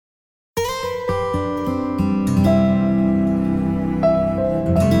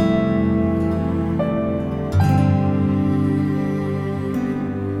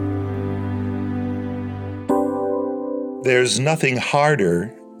There's nothing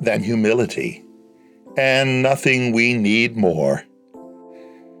harder than humility, and nothing we need more.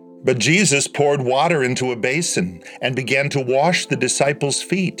 But Jesus poured water into a basin and began to wash the disciples'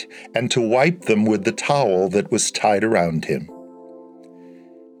 feet and to wipe them with the towel that was tied around him.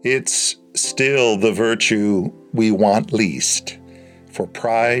 It's still the virtue we want least, for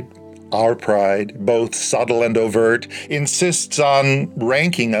pride, our pride, both subtle and overt, insists on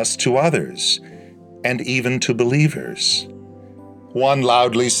ranking us to others, and even to believers. One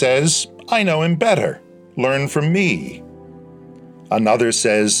loudly says, "I know him better. Learn from me." Another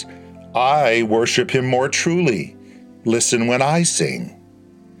says, "I worship him more truly. Listen when I sing."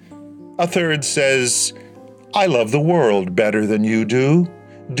 A third says, "I love the world better than you do.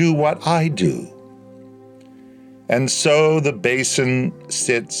 Do what I do." And so the basin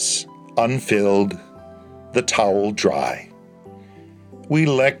sits unfilled, the towel dry. We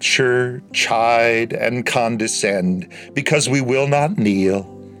lecture, chide, and condescend because we will not kneel,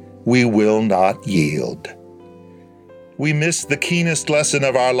 we will not yield. We miss the keenest lesson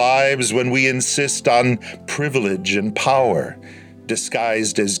of our lives when we insist on privilege and power,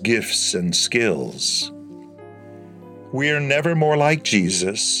 disguised as gifts and skills. We are never more like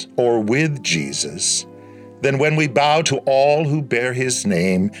Jesus or with Jesus than when we bow to all who bear his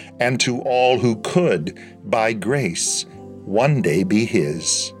name and to all who could, by grace, one day be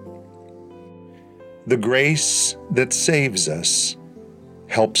his. The grace that saves us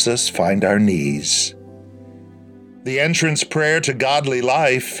helps us find our knees. The entrance prayer to godly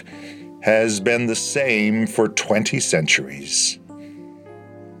life has been the same for 20 centuries.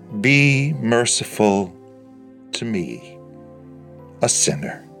 Be merciful to me, a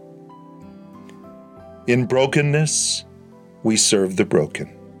sinner. In brokenness, we serve the broken.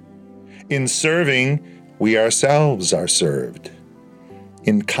 In serving, we ourselves are served.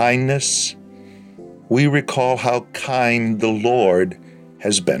 In kindness, we recall how kind the Lord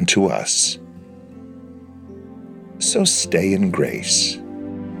has been to us. So stay in grace.